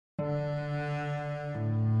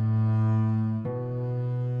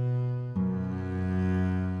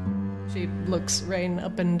She looks Rain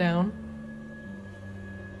up and down.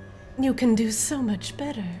 You can do so much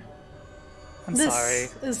better. I'm sorry.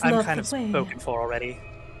 I'm kind of spoken for already.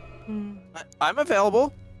 I'm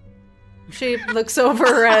available. She looks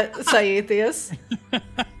over at Saithias.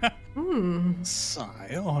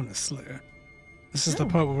 Sigh, honestly. This is the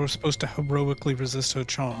part where we're supposed to heroically resist her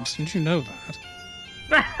charms. Didn't you know that?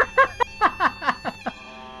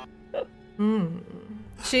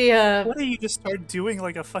 She, What do you just start doing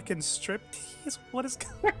like a fucking strip tease? What is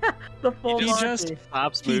The full He Monty. just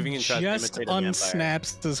Stops moving and tries to just imitate a vampire.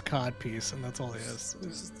 unsnaps his cod piece, and that's all he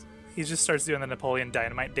is. He just starts doing the Napoleon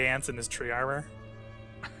Dynamite dance in his tree armor.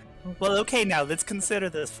 Well, okay, now let's consider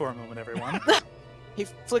this for a moment, everyone. Hey,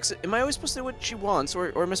 Flix, am I always supposed to know what she wants,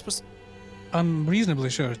 or am I supposed to... I'm reasonably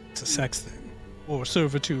sure it's a sex thing, or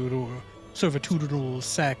servitude, or servitudinal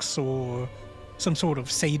sex, or some sort of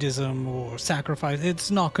sadism or sacrifice. It's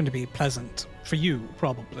not going to be pleasant for you,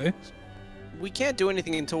 probably. We can't do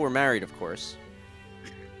anything until we're married, of course.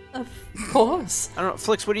 of course. I don't know,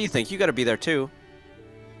 Flix, what do you think? You gotta be there, too.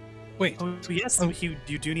 Wait. Oh, yes, you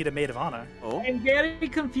do need a maid of honor. Oh? I'm getting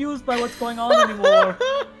confused by what's going on anymore.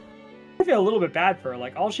 I feel a little bit bad for her.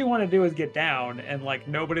 Like, all she wanted to do is get down, and like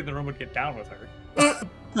nobody in the room would get down with her.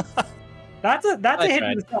 That's a hit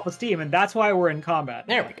to the self-esteem, and that's why we're in combat.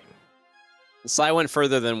 There we go. Sai went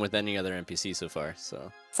further than with any other NPC so far,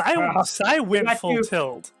 so... Sai went Got full you.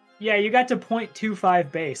 tilt. Yeah, you got to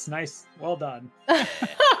 0.25 base. Nice. Well done.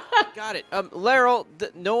 Got it. Laryl,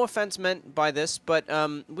 no offense meant by this, but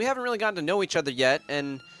we haven't really gotten to know each other yet,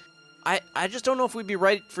 and I just don't know if we'd be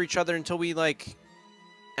right for each other until we, like,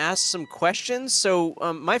 ask some questions. So,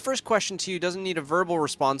 my first question to you doesn't need a verbal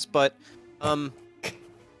response, but, can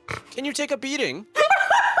you take a beating?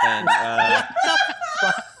 And,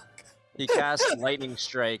 he casts Lightning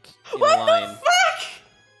Strike in a line.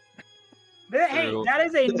 Hey, that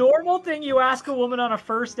is a normal thing you ask a woman on a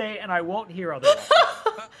first date, and I won't hear otherwise.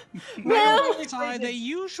 Well, Sigh, they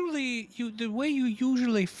usually, the way you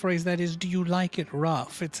usually phrase that is, do you like it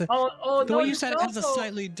rough? It's a, Oh, the no, way you you said it has a also-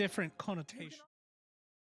 slightly different connotation.